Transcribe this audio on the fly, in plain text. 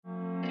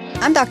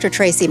I'm Dr.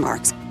 Tracy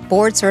Marks,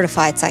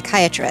 board-certified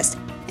psychiatrist,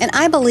 and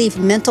I believe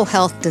mental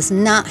health does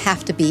not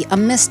have to be a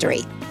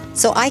mystery.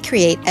 So I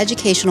create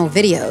educational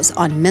videos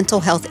on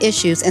mental health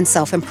issues and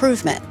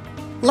self-improvement.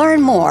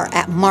 Learn more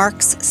at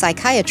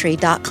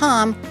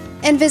markspsychiatry.com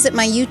and visit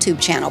my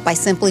YouTube channel by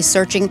simply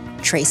searching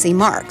Tracy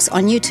Marks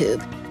on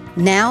YouTube.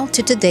 Now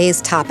to today's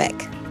topic.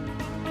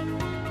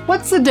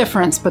 What's the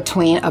difference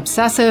between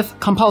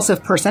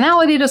obsessive-compulsive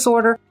personality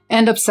disorder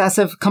and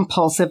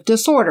obsessive-compulsive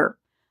disorder?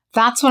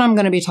 That's what I'm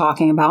going to be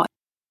talking about.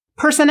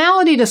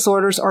 Personality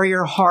disorders are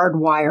your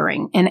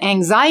hardwiring, and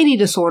anxiety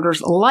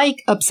disorders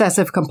like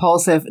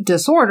obsessive-compulsive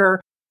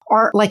disorder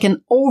are like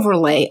an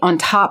overlay on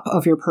top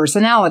of your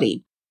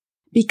personality.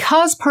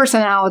 Because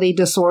personality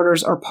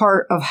disorders are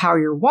part of how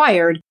you're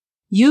wired,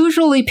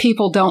 usually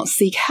people don't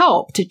seek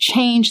help to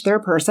change their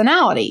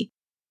personality.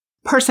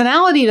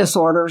 Personality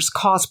disorders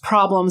cause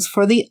problems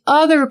for the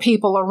other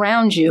people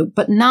around you,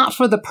 but not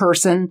for the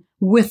person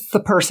with the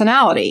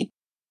personality.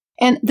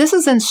 And this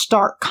is in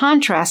stark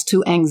contrast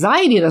to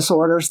anxiety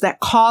disorders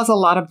that cause a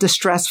lot of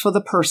distress for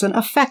the person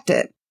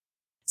affected.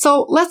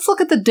 So let's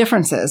look at the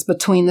differences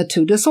between the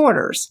two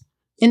disorders.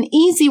 An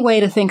easy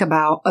way to think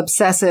about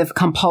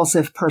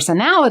obsessive-compulsive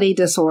personality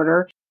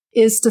disorder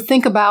is to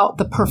think about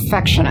the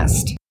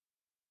perfectionist.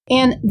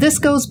 And this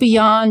goes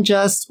beyond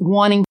just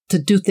wanting to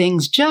do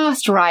things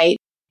just right.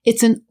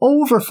 It's an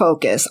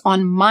overfocus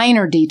on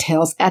minor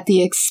details at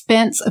the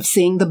expense of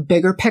seeing the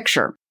bigger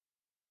picture.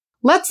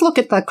 Let's look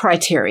at the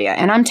criteria,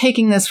 and I'm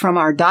taking this from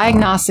our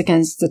Diagnostic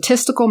and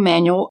Statistical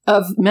Manual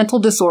of Mental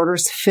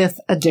Disorders, 5th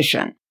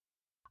edition.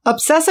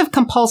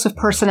 Obsessive-compulsive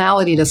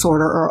personality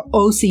disorder, or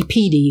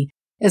OCPD,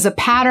 is a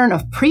pattern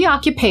of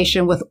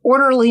preoccupation with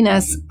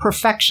orderliness,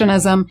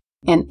 perfectionism,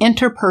 and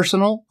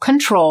interpersonal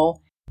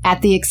control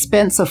at the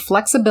expense of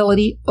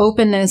flexibility,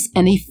 openness,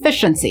 and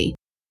efficiency,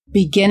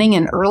 beginning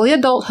in early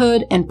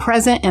adulthood and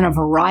present in a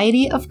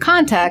variety of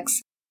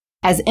contexts,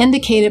 as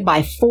indicated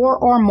by 4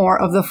 or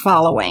more of the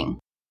following.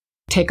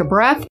 Take a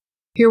breath.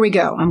 Here we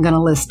go. I'm going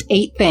to list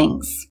 8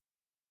 things.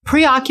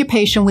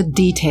 Preoccupation with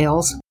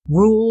details,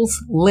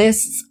 rules,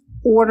 lists,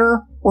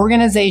 order,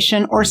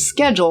 organization, or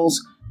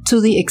schedules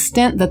to the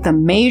extent that the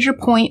major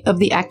point of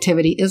the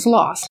activity is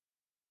lost.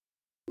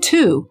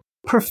 2,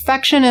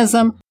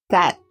 perfectionism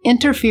that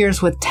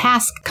interferes with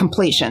task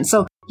completion.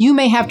 So you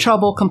may have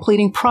trouble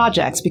completing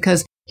projects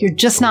because you're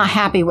just not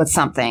happy with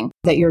something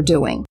that you're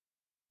doing.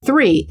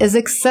 3 is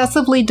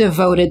excessively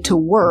devoted to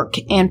work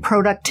and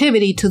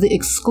productivity to the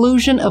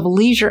exclusion of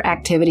leisure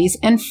activities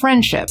and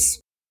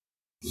friendships.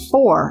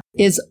 4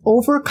 is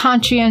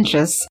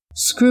overconscientious,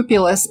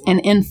 scrupulous, and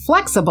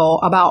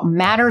inflexible about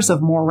matters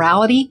of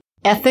morality,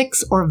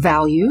 ethics, or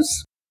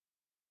values.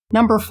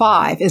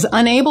 5 is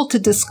unable to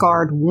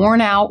discard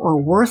worn-out or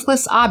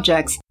worthless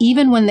objects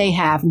even when they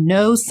have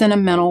no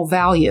sentimental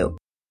value.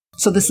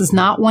 So this is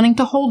not wanting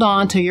to hold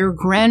on to your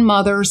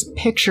grandmother's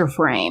picture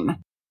frame.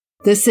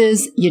 This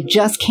is you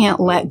just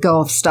can't let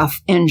go of stuff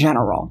in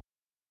general.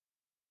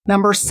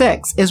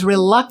 6 is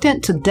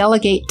reluctant to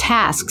delegate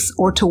tasks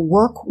or to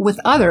work with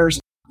others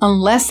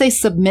unless they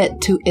submit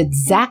to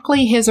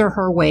exactly his or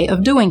her way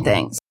of doing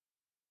things.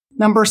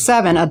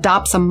 7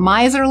 adopts a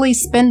miserly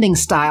spending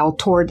style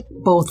toward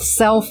both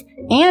self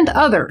and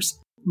others.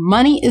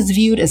 Money is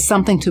viewed as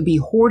something to be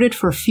hoarded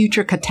for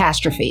future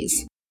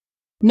catastrophes.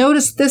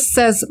 Notice this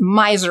says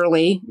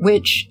miserly,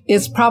 which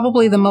is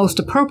probably the most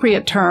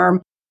appropriate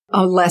term.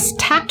 A less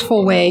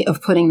tactful way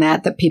of putting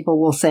that people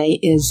will say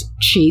is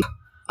cheap.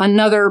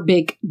 Another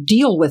big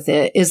deal with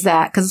it is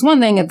that, because it's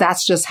one thing if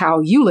that's just how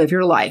you live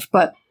your life,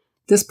 but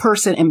this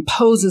person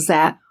imposes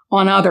that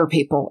on other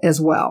people as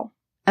well.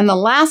 And the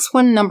last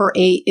one,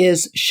 8,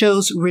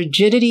 shows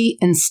rigidity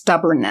and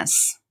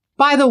stubbornness.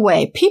 By the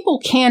way, people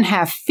can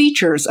have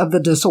features of the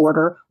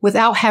disorder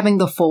without having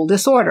the full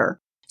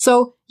disorder.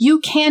 So you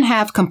can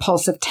have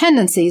compulsive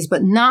tendencies,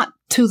 but not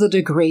to the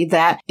degree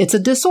that it's a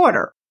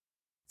disorder.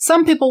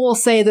 Some people will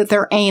say that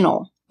they're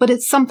anal, but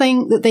it's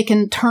something that they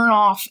can turn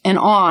off and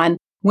on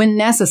when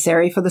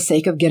necessary for the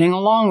sake of getting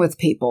along with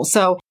people.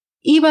 So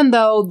even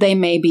though they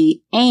may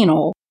be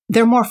anal,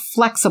 they're more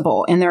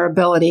flexible in their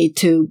ability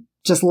to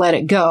just let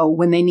it go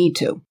when they need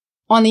to.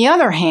 On the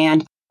other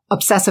hand,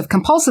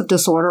 obsessive-compulsive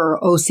disorder, or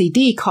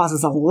OCD,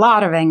 causes a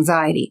lot of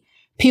anxiety.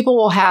 People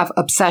will have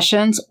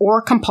obsessions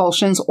or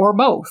compulsions or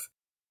both.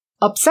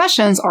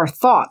 Obsessions are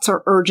thoughts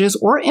or urges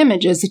or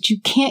images that you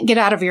can't get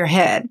out of your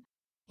head.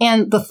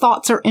 And the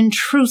thoughts are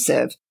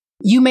intrusive.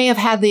 You may have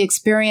had the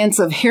experience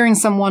of hearing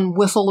someone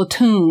whistle a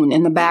tune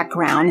in the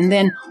background, and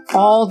then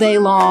all day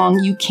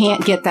long, you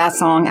can't get that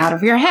song out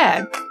of your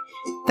head.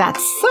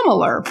 That's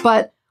similar,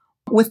 but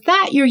with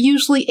that, you're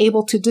usually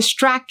able to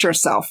distract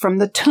yourself from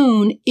the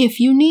tune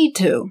if you need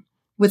to.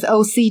 With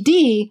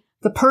OCD,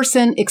 the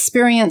person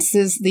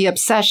experiences the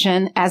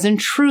obsession as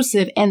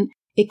intrusive, and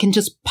it can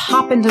just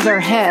pop into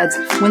their heads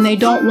when they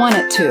don't want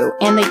it to,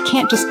 and they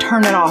can't just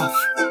turn it off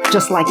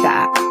just like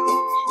that.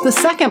 The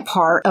second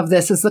part of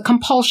this is the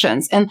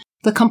compulsions, and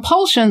the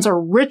compulsions are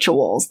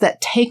rituals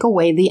that take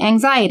away the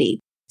anxiety.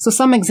 So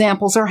some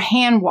examples are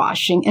hand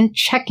washing and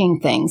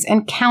checking things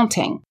and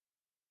counting.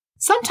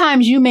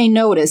 Sometimes you may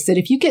notice that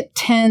if you get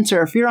tense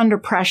or if you're under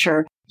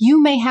pressure,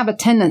 you may have a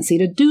tendency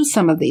to do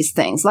some of these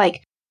things,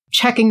 like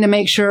checking to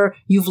make sure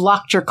you've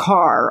locked your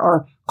car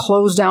or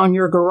closed down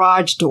your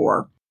garage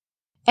door.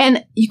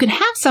 And you can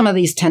have some of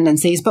these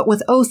tendencies, but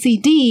with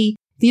OCD,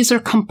 these are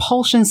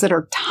compulsions that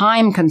are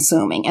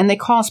time-consuming and they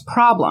cause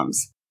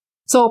problems.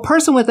 So a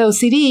person with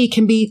OCD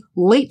can be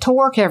late to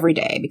work every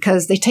day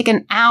because they take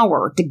an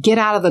hour to get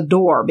out of the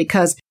door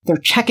because they're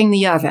checking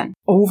the oven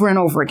over and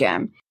over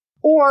again.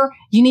 Or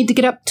you need to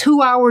get up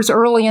 2 hours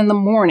early in the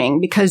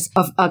morning because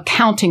of a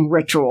counting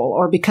ritual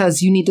or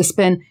because you need to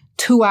spend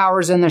 2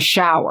 hours in the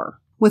shower.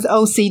 With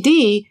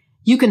OCD,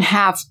 you can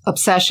have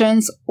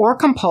obsessions or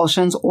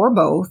compulsions or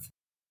both.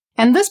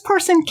 And this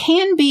person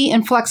can be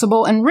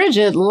inflexible and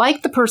rigid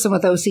like the person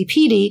with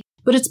OCPD,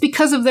 but it's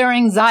because of their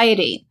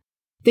anxiety.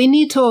 They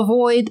need to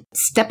avoid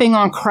stepping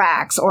on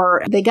cracks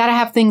or they got to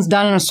have things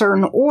done in a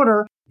certain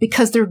order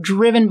because they're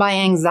driven by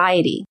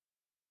anxiety.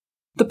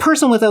 The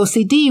person with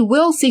OCD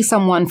will see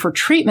someone for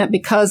treatment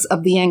because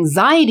of the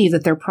anxiety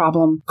that their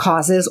problem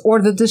causes or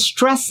the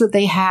distress that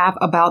they have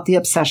about the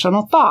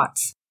obsessional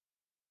thoughts.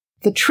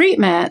 The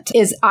treatment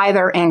is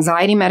either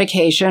anxiety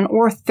medication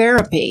or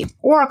therapy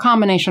or a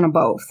combination of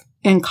both.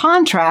 In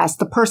contrast,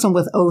 the person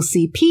with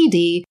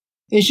OCPD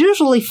is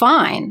usually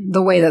fine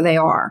the way that they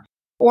are.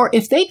 Or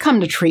if they come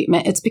to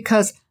treatment, it's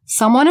because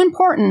someone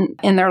important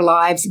in their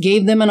lives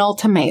gave them an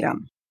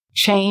ultimatum,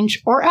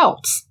 change or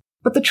else.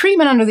 But the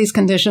treatment under these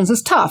conditions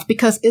is tough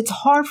because it's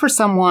hard for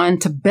someone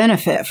to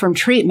benefit from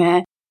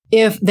treatment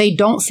if they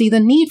don't see the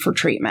need for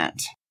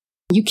treatment.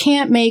 You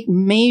can't make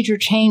major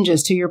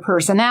changes to your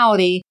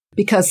personality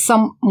because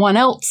someone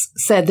else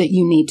said that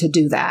you need to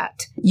do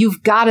that.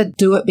 You've got to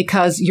do it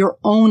because you're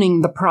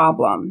owning the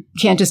problem.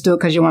 You can't just do it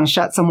because you want to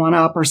shut someone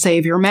up or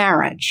save your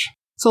marriage.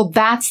 So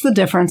that's the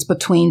difference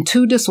between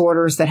two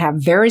disorders that have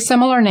very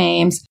similar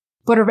names,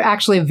 but are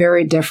actually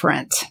very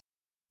different.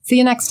 See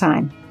you next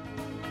time.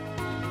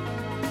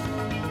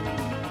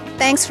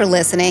 Thanks for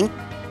listening.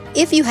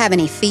 If you have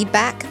any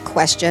feedback,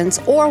 questions,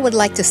 or would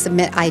like to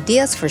submit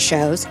ideas for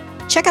shows,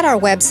 check out our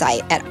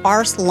website at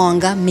Ars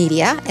Longa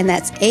Media, and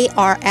that's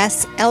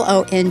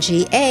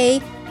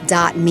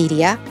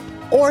ARSLONGA.media,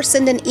 or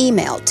send an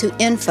email to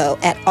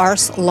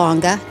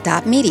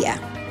info@arslonga.media.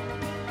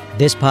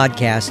 This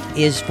podcast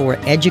is for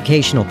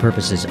educational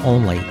purposes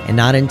only and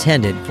not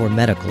intended for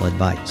medical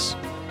advice.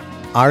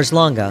 Ars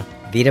Longa,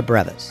 Vita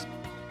Brevis.